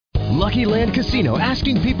Lucky Land Casino,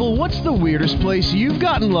 asking people, what's the weirdest place you've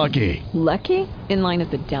gotten lucky? Lucky? In line at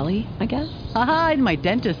the deli, I guess? Aha, in my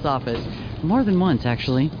dentist's office. More than once,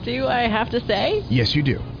 actually. Do I have to say? Yes, you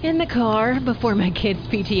do. In the car before my kids'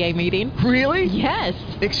 PTA meeting. Really? Yes.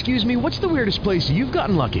 Excuse me, what's the weirdest place you've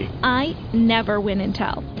gotten lucky? I never win and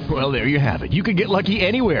tell. Well, there you have it. You can get lucky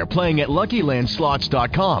anywhere, playing at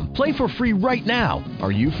LuckyLandSlots.com. Play for free right now.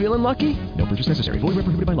 Are you feeling lucky? No purchase necessary. Void where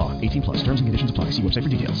prohibited by law. 18 plus. Terms and conditions apply. See website for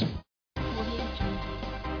details.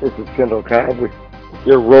 This is Kendall Cobb with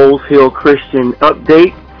your Rosehill Christian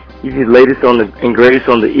update. You get latest on and greatest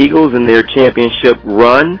on the Eagles and their championship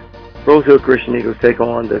run. Rosehill Christian Eagles take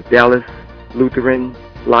on the Dallas Lutheran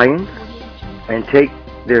Lions and take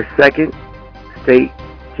their second state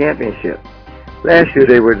championship. Last year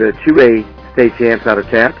they were the 2A state champs out of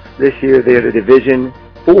TAPS. This year they're the Division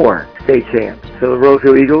 4 state champs. So the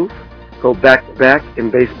Rosehill Eagles go back-to-back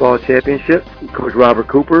in baseball championships. Coach Robert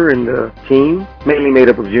Cooper and the team, mainly made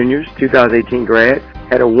up of juniors, 2018 grads,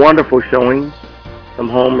 had a wonderful showing. Some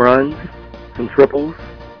home runs, some triples,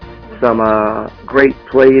 some great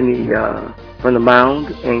play from the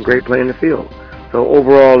mound, and great play in the field. So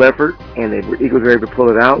overall effort, and the Eagles were able to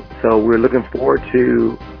pull it out. So we're looking forward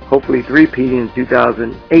to hopefully three-peating in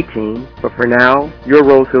 2018. But for now, your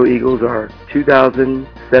Rosehill Eagles are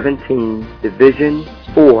 2017 Division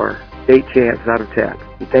 4 state champs out of TAPS.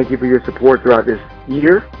 We thank you for your support throughout this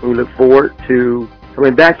year. We look forward to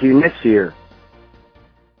coming back to you next year.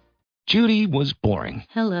 Judy was boring.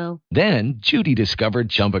 Hello. Then Judy discovered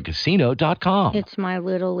ChumbaCasino.com. It's my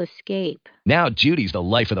little escape. Now Judy's the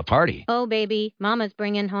life of the party. Oh, baby, mama's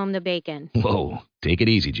bringing home the bacon. Whoa, take it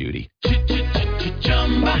easy, Judy.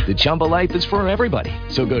 The Chumba life is for everybody.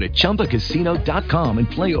 So go to ChumbaCasino.com and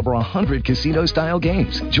play over 100 casino-style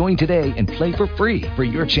games. Join today and play for free for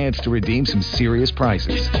your chance to redeem some serious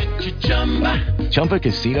prizes.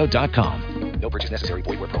 ChumbaCasino.com. No purchase necessary.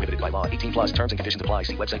 Void where prohibited by law. 18 plus terms and conditions apply.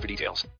 See website for details.